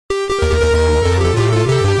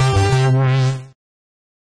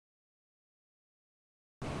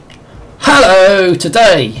Hello,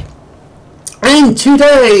 today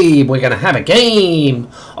we're going to have a game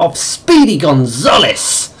of Speedy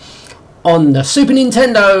Gonzales on the Super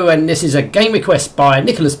Nintendo, and this is a game request by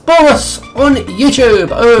Nikolas Bouras on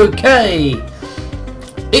YouTube. Okay,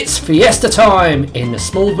 it's fiesta time in the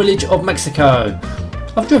small village of Mexico.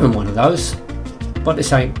 I've driven one of those, but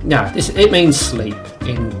this ain't, no, it means sleep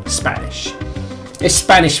in Spanish. It's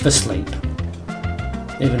Spanish for sleep,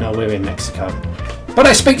 even though we're in Mexico. But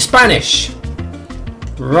I speak Spanish.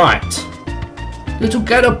 Right. Little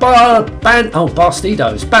Gatos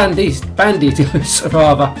Bandidos. Bandidos,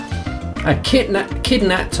 rather. I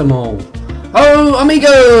kidnapped them all. Oh,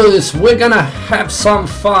 amigos, we're gonna have some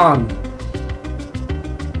fun.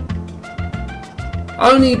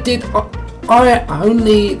 Oh,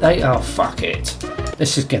 fuck it.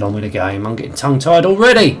 Let's just get on with the game. I'm getting tongue-tied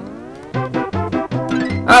already.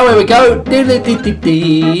 Oh, here we go.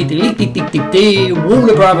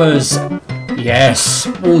 Warner Brothers. Yes,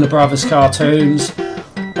 Warner Brothers cartoons.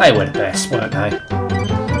 They were the best, weren't they?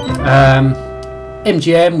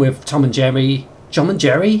 MGM with Tom and Jerry. Tom and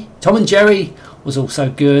Jerry was also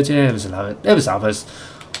good. Yeah, there was others.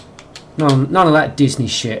 None of that Disney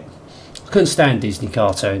shit. I couldn't stand Disney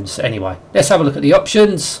cartoons. Anyway, let's have a look at the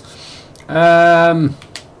options. Right,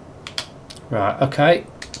 okay.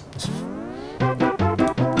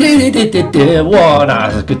 What?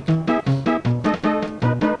 That was good.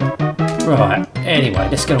 Right, anyway,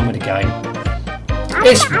 let's get on with the game.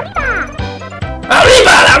 It's Arriba!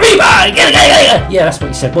 Yeah, that's what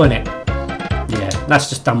you said, wasn't it? Yeah, that's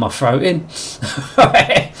just done my throat in.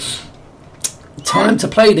 Time to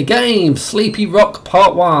play the game. Sleepy Rock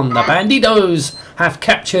Part 1. The Bandidos have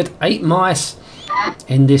captured 8 mice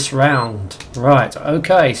in this round. Right,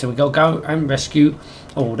 okay, so we got to go and rescue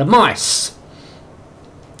all the mice.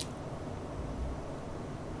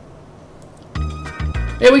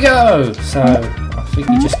 Here we go! So, I think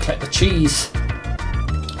you just collect the cheese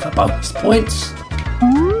for bonus points.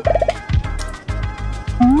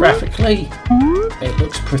 Graphically, it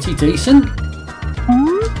looks pretty decent.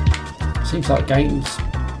 Seems like the game's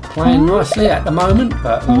playing nicely at the moment,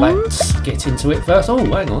 but let's get into it first. Oh,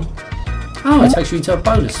 hang on. Oh, it takes you into a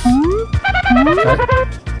bonus.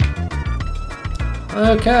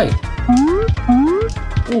 Okay.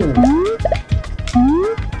 Ooh.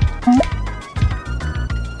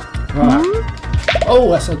 Right.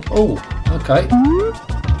 Oh, that's a. Oh, okay.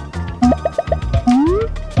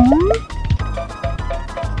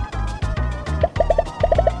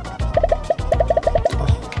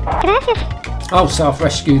 Oh, so I've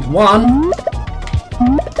rescued one.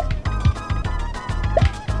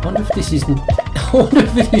 I wonder if this is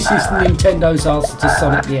Nintendo's answer to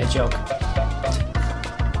Sonic the Hedgehog.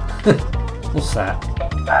 What's that?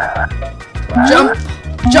 Jump!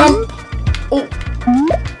 Jump! Oh!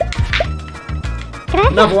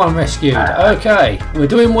 Another one rescued. Okay, we're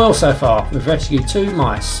doing well so far. We've rescued 2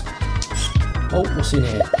 mice. Oh, what's in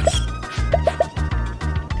here?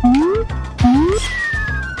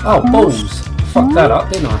 Oh, balls. Fucked that up,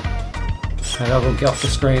 didn't I? Okay, I will get off the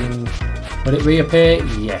screen. Will it reappear?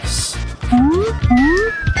 Yes.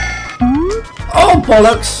 Oh,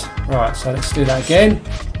 bollocks! Right, so let's do that again.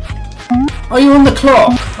 Oh, you're on the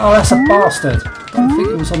clock. Oh, that's a bastard. I don't think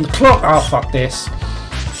it was on the clock. Oh, fuck this.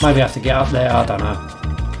 Maybe I have to get up there, I don't know.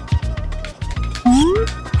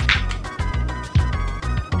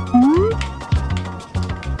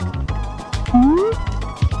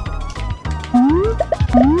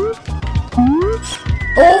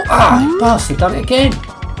 Oh, ah, you bastard, done it again.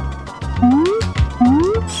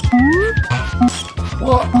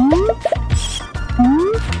 What?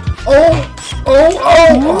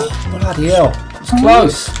 Oh, bloody hell. It's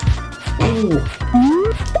close. Ooh.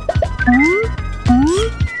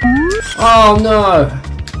 Oh no!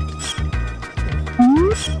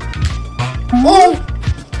 Oh!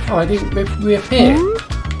 Oh, it didn't reappear.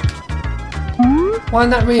 Why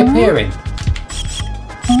isn't that reappearing?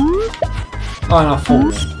 Oh, and I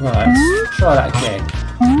thought. Right, let's try that again.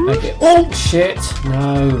 Okay. Oh shit!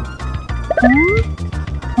 No.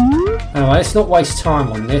 Anyway, let's not waste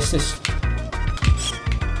time on this.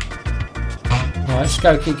 Right, let's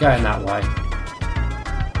go. Keep going that way.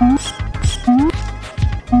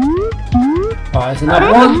 Right, there's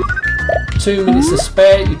another one. 2 minutes to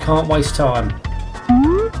spare, you can't waste time.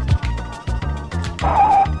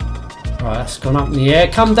 Right, that's gone up in the air.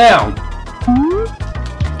 Come down.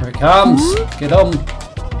 Here it comes. Get on.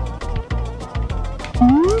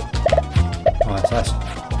 Right, so that's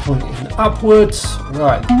pointing upwards.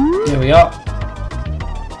 Right, here we are.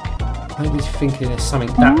 Maybe he's thinking there's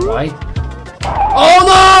something that way. Oh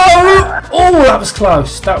no! Oh, that was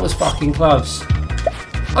close. That was fucking close.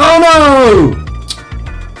 Oh no!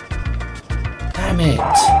 Damn it.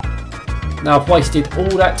 Now I've wasted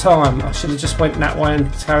all that time. I should have just went that way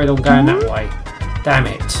and carried on going that way. Damn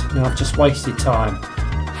it. Now I've just wasted time.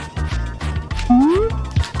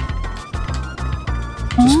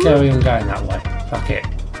 Just carry on going that way. Fuck it.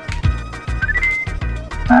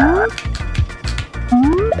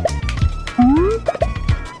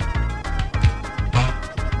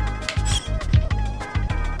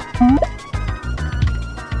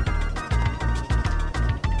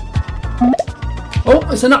 Oh,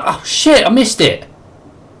 there's another. Oh shit, I missed it.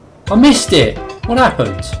 I missed it. What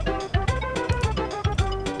happened?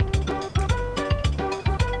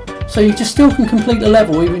 So you just still can complete the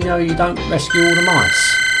level even though you don't rescue all the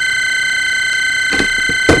mice.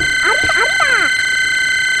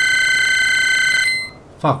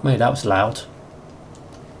 Fuck me, that was loud.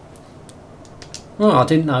 Oh, I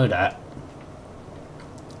didn't know that.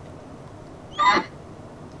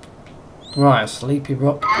 Right, Sleepy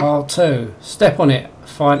Rock Part 2. Step on it.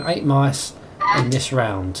 Find 8 mice in this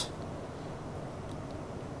round.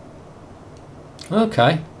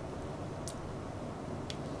 Okay.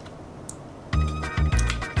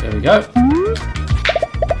 There we go.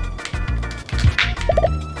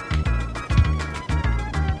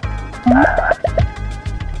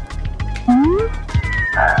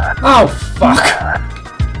 Oh, fuck!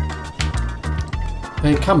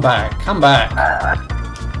 Hey, come back, come back.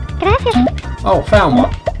 Oh, found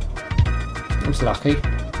one. That was lucky.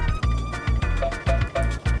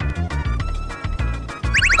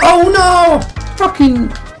 Oh no!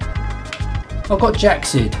 Fucking... I got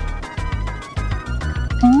Jacksid.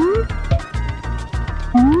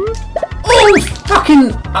 Oh,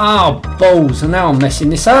 fucking... Oh, balls. And now I'm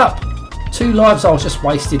messing this up. 2 lives I was just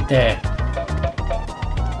wasted there.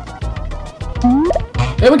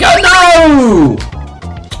 Here we go! No!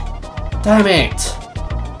 Damn it.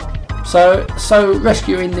 So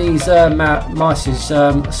rescuing these mice is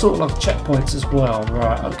sort of like checkpoints as well.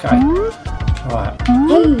 Right, okay. Right.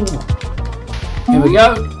 Ooh. Here we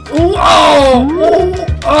go. Ooh,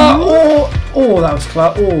 oh, that was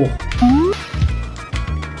close.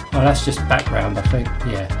 Oh, that's just background, I think.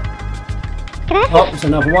 Yeah. Oh, there's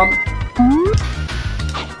another one.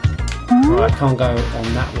 Right, I can't go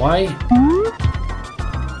on that way.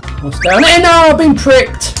 What's down there? No, I've been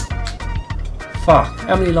pricked. Fuck,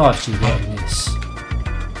 how many lives do you get in this?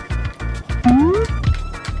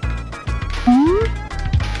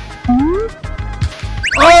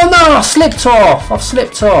 Oh no, I slipped off! I've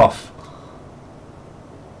slipped off.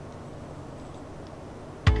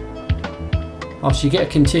 Oh, so you get a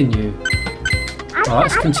continue. Right,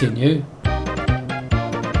 let's continue.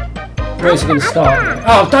 Where's it going to start me?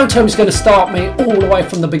 Oh, don't tell me it's going to start me all the way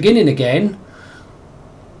from the beginning again.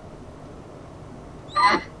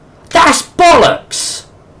 That's bollocks!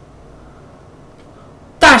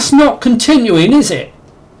 That's not continuing, is it?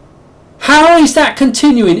 How is that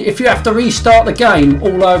continuing if you have to restart the game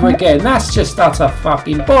all over again? That's just utter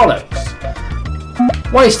fucking bollocks.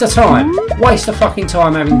 Waste of time. Waste of fucking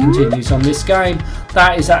time having continues on this game.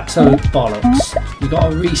 That is absolute bollocks. You've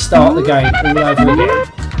got to restart the game all over again.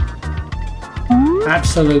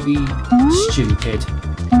 Absolutely stupid.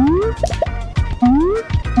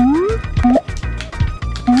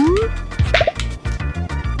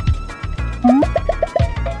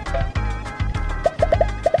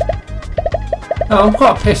 Oh, I'm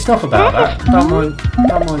quite pissed off about that. Don't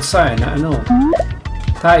mind saying that at all.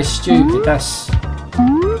 That is stupid. That's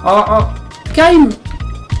the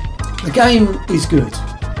game is good.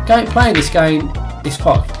 Playing this game is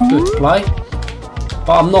quite good to play,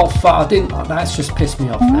 but I'm not. I didn't. That's just pissed me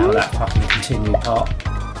off now. That fucking continue part.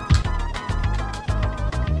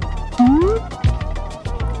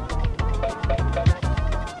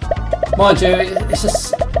 Mind you, it's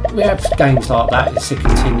just we have games like that. It's a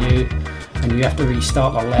continue. And you have to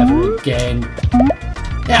restart the level again.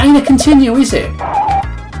 It ain't a continue, is it?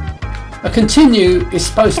 A continue is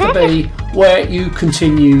supposed to be where you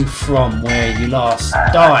continue from where you last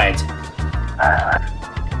died.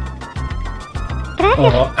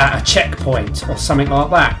 Or at a checkpoint or something like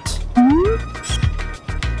that.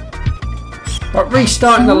 But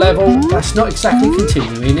restarting the level, that's not exactly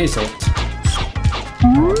continuing, is it?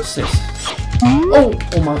 Oh, what's this? Oh,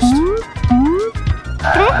 almost.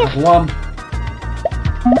 Another one.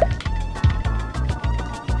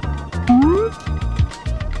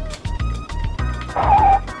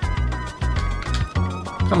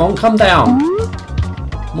 Come on, come down.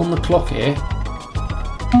 I'm on the clock here.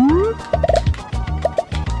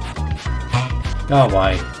 Go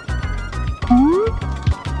away.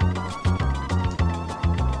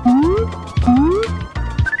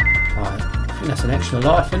 Right, I think that's an extra extra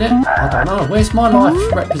life in it. I don't know. Where's my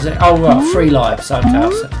life represent? Oh, right, 3 lives. Okay, I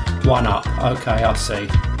see. 1 up. Okay, I see.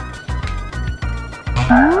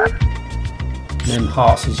 Them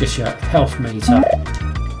hearts is just your health meter.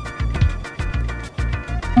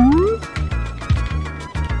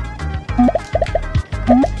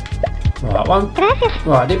 Right, one. Right,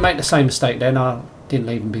 I didn't make the same mistake then. I didn't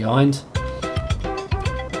leave him behind.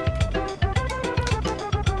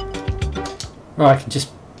 Right, I can just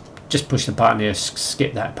push the button here,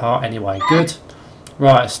 skip that part anyway. Good.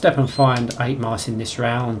 Right, step and find 8 mice in this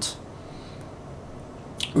round.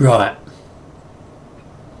 Right.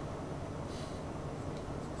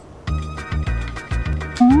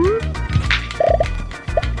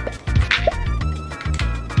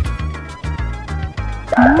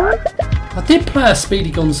 I did play a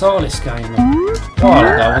Speedy Gonzales game a while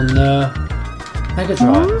ago on the Mega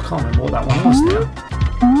Drive. I can't remember what that one was now.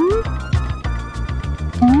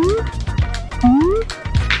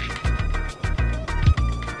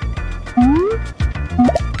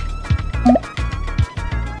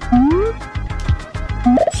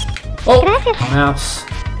 Oh, mouse.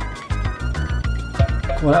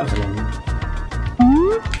 Well, that was a long one.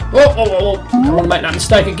 Oh, oh, oh, I don't want to make that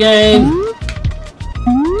mistake again.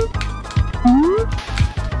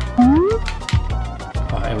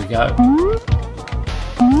 Right, here we go.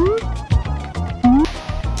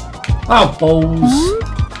 Oh, balls.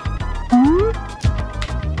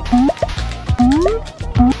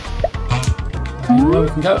 Anywhere we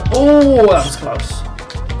can go. Oh, that was close.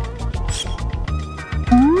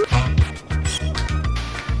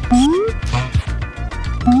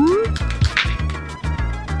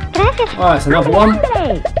 Alright, it's another one.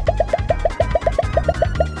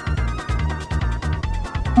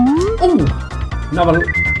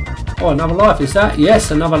 Oh, another life is that?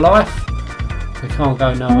 Yes, another life. We can't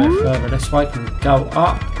go nowhere further this way. Can we go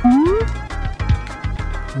up?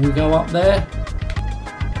 Can we go up there?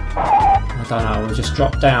 I don't know, we'll just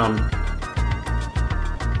drop down.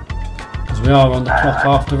 Because we are on the clock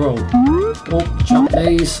after all. Oh, jump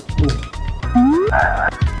these.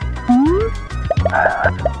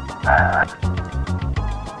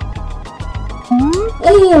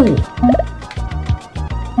 Oh!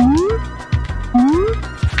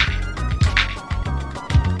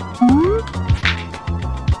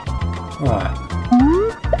 Right.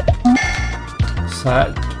 So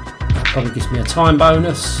that probably gives me a time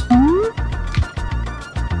bonus.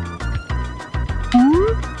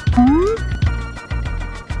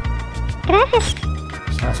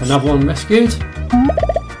 So that's another one rescued.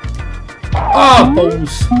 Ah, oh,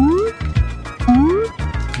 balls! No,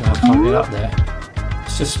 I can't get up there.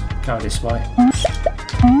 Let's just go this way.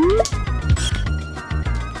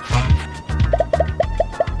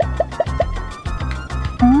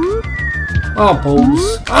 Oh,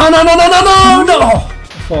 balls. Oh, no, no, no, no, no, no! I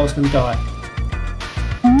thought I was going to die.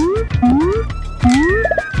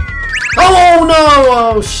 Oh,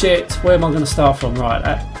 no! Oh, shit. Where am I going to start from?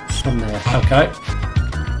 Right, from there. Okay.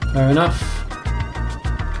 Fair enough.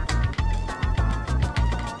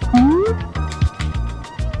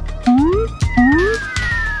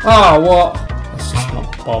 Oh, what? Let's just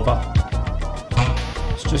not bother.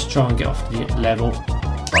 Let's just try and get off the level.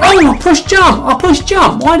 Oh, I pushed jump! I pushed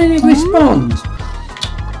jump! Why didn't it respond?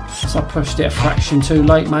 So I pushed it a fraction too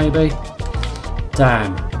late, maybe.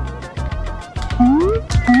 Damn. Oh,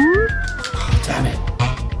 damn it.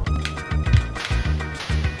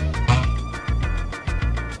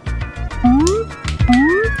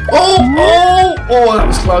 Oh, oh, oh, that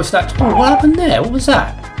was close. That. Oh, what happened there? What was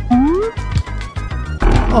that?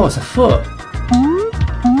 Oh, it's a foot.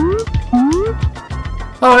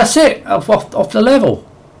 Oh, that's it. Off the level.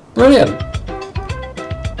 Brilliant.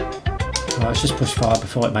 Right, let's just push fire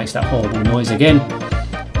before it makes that horrible noise again.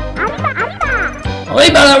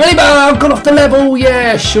 Reba, I've got off the level.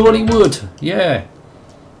 Yeah, surely would. Yeah.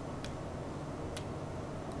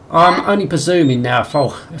 I'm only presuming now if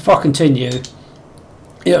I continue,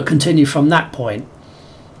 it'll continue from that point.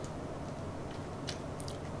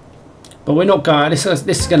 But we're not going. This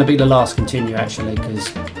is going to be the last continue actually,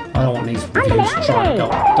 because I don't want these reviews don't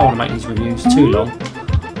want to make these reviews too long.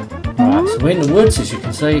 Right, so we're in the woods, as you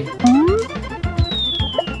can see.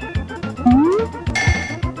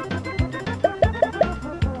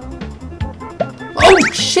 Oh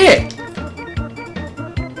shit!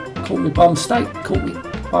 Caught me by mistake. Caught me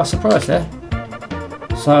by surprise there.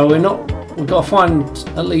 So we've got to find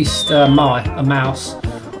at least a mouse.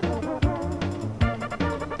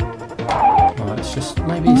 Right, it's just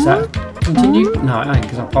maybe is that continue? No, it ain't,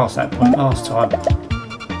 because I passed that point last time.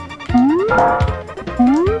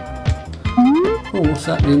 Oh, what's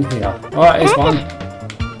happening here? Alright, here's one.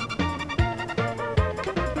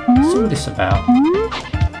 What's all this about?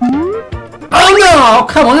 Oh no!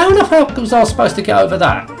 Come on, how the hell was I supposed to get over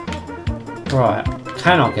that? Right,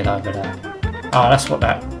 can I get over that? Oh, that's what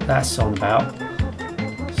that's on about.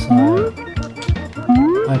 So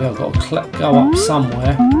maybe I've got to go up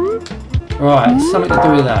somewhere. Right, something to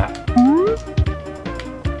do with that.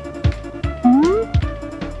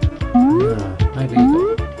 No, maybe you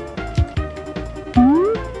got.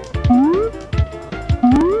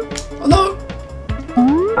 Oh no!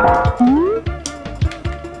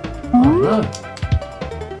 Oh no!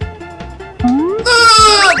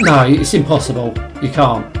 No, it's impossible. You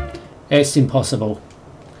can't. It's impossible.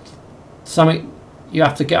 Something you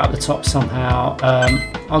have to get up the top somehow.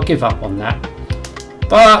 I'll give up on that.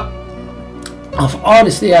 But I've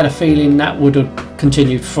honestly had a feeling that would have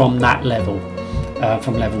continued from that level,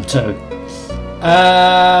 from level 2.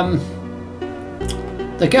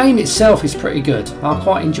 The game itself is pretty good. I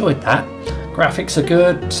quite enjoyed that. Graphics are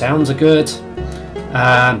good, sounds are good.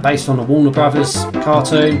 Based on a Warner Brothers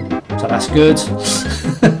cartoon, so that's good.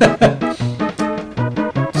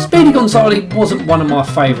 Speedy Gonzales wasn't one of my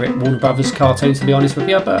favourite Warner Brothers cartoons, to be honest with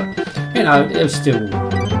you, but you know, it was still good.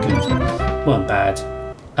 Weren't bad.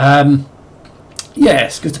 Yeah,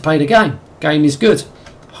 it's good to play the game. Game is good.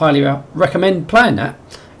 Highly recommend playing that.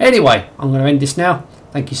 Anyway, I'm going to end this now.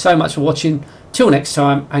 Thank you so much for watching. Till next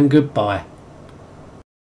time, and goodbye.